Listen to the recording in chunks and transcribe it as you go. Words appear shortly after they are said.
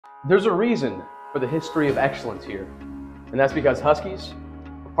There's a reason for the history of excellence here, and that's because Huskies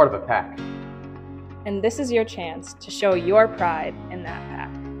are part of a pack. And this is your chance to show your pride in that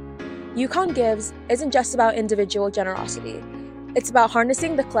pack. UConn Gives isn't just about individual generosity. It's about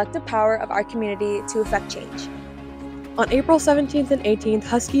harnessing the collective power of our community to effect change. On April 17th and 18th,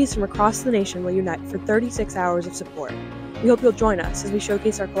 Huskies from across the nation will unite for 36 hours of support. We hope you'll join us as we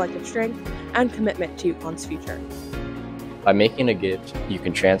showcase our collective strength and commitment to UConn's future. By making a gift, you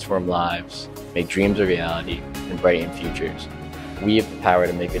can transform lives, make dreams a reality, and brighten futures. We have the power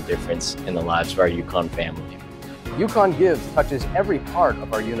to make a difference in the lives of our UConn family. UConn Gives touches every part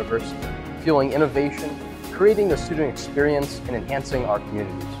of our university, fueling innovation, creating the student experience, and enhancing our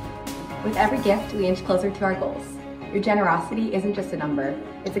communities. With every gift, we inch closer to our goals. Your generosity isn't just a number,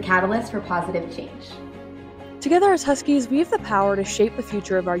 it's a catalyst for positive change. Together as Huskies, we have the power to shape the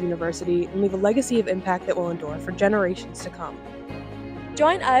future of our university and leave a legacy of impact that will endure for generations to come.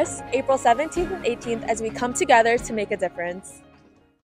 Join us April 17th and 18th as we come together to make a difference.